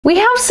We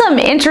have some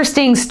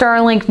interesting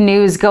Starlink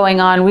news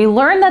going on. We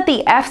learned that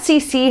the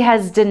FCC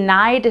has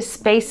denied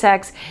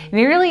SpaceX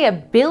nearly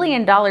 $1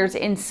 billion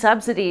in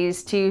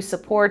subsidies to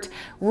support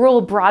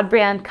rural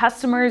broadband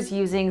customers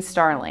using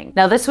Starlink.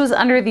 Now, this was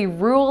under the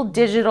Rural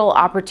Digital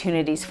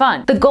Opportunities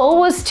Fund. The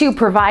goal was to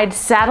provide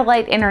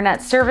satellite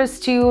internet service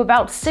to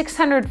about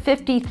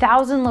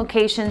 650,000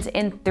 locations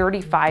in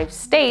 35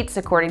 states,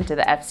 according to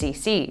the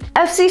FCC.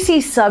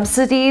 FCC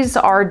subsidies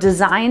are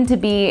designed to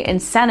be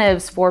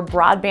incentives for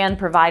broadband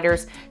providers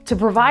to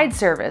provide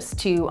service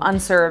to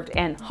unserved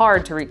and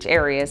hard to reach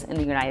areas in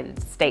the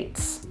United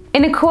States.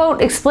 In a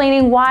quote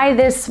explaining why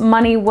this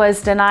money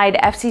was denied,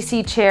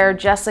 FCC Chair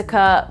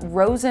Jessica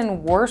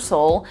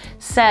Rosenworcel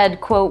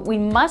said, quote, "We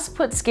must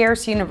put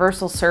scarce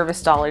universal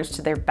service dollars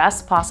to their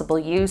best possible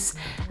use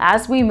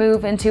as we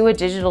move into a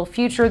digital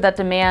future that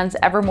demands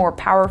ever more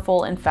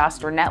powerful and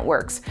faster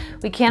networks.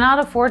 We cannot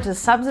afford to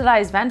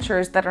subsidize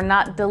ventures that are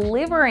not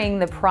delivering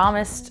the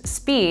promised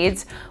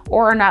speeds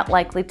or are not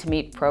likely to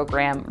meet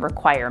program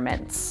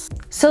requirements."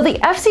 So the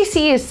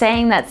FCC is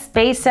saying that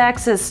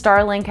SpaceX's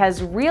Starlink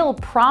has real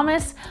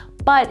promise,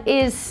 but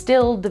is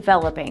still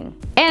developing.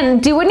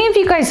 And do any of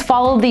you guys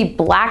follow the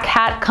Black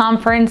Hat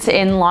conference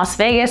in Las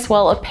Vegas?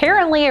 Well,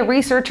 apparently a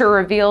researcher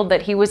revealed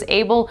that he was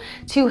able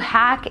to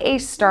hack a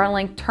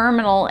Starlink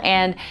terminal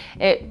and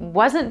it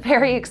wasn't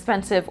very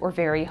expensive or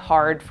very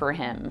hard for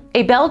him.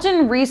 A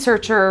Belgian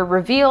researcher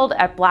revealed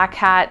at Black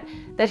Hat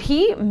that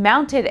he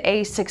mounted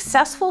a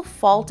successful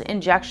fault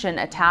injection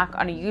attack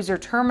on a user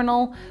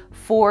terminal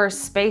for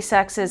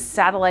SpaceX's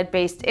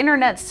satellite-based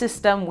internet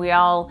system we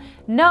all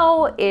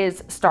know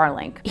is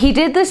Starlink. He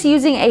did this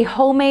using a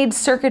homemade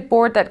circuit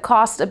board that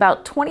cost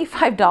about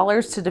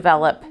 $25 to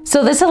develop.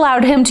 So this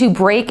allowed him to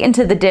break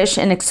into the dish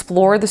and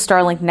explore the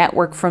Starlink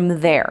network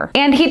from there.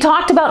 And he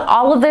talked about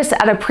all of this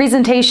at a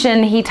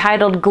presentation he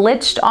titled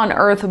Glitched on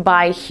Earth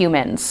by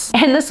Humans.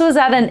 And this was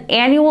at an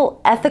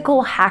annual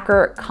ethical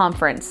hacker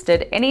conference.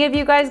 Did any of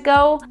you guys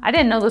go? I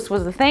didn't know this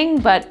was a thing,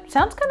 but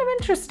sounds kind of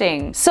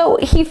interesting. So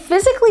he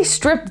physically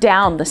stripped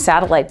down the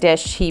satellite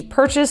dish he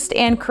purchased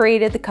and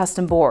created the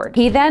custom board.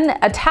 He then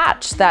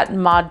attached that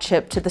mod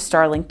chip to the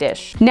Starlink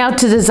dish. Now,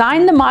 to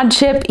design the mod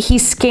chip, he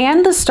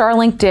scanned the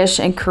Starlink dish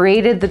and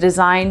created the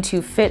design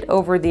to fit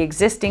over the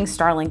existing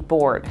Starlink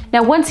board.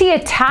 Now, once he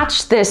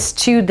attached this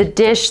to the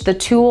dish, the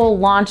tool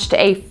launched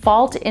a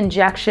fault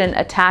injection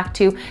attack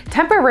to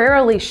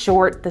temporarily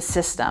short the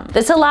system.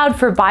 This allowed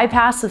for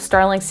bypass of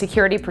Starlink's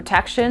security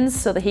protections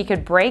so that he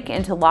could break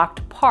into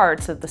locked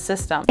parts of the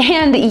system.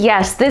 And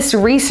yes, this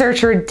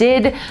researcher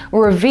did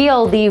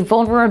reveal the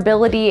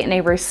vulnerability in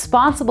a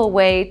responsible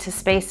way to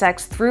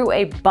SpaceX through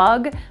a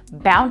bug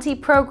bounty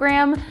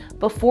program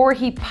before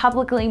he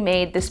publicly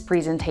made this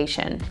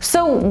presentation.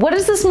 So what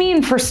does this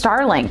mean for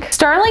Starlink?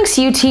 Starlink's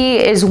UT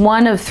is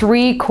one of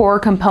 3 core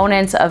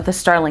components of the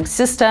Starlink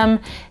system.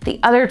 The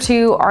other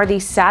 2 are the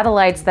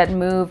satellites that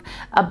move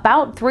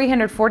about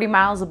 340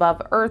 miles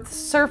above Earth's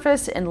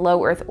surface in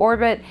low Earth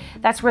orbit.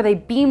 That's where they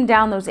beam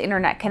down those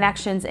internet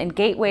connections and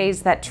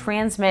gateways that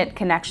transmit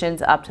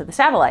connections up to the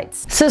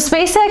satellites. So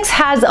SpaceX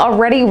has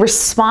already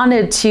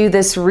responded to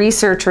this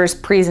researcher's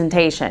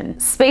presentation.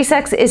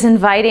 SpaceX is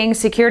inviting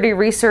security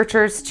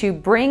researchers to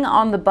bring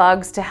on the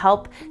bugs to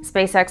help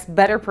SpaceX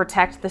better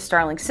protect the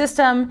Starlink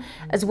system,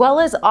 as well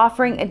as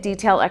offering a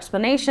detailed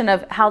explanation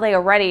of how they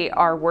already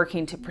are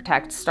working to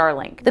protect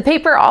Starlink. The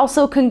paper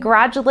also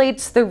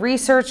congratulates the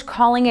research,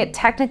 calling it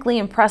technically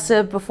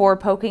impressive before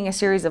poking a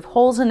series of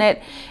holes in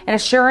it and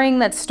assuring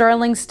that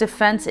Starlink's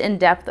defense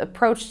in-depth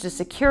approach to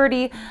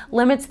security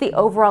limits the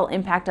overall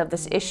impact of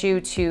this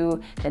issue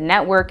to the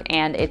network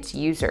and its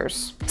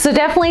users. So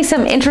definitely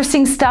some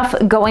interesting stuff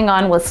going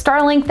on with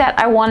Starlink that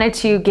I wanted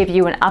to give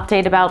you an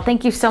update about.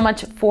 Thank you so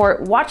much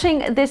for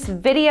watching this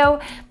video.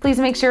 Please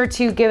make sure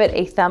to give it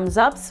a thumbs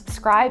up,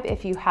 subscribe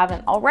if you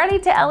haven't already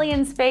to Ellie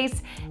in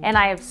Space, and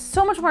I have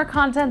so much more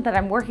content that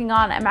I'm working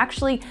on. I'm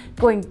actually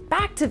going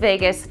back to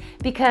Vegas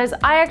because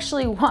I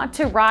actually want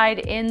to ride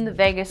in the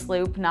Vegas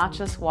loop, not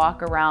just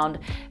walk around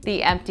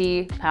the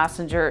empty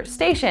passenger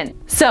station.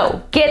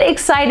 So get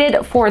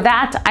excited for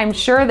that. I'm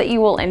sure that you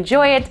will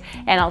enjoy it,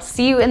 and I'll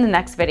see you in the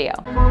next video.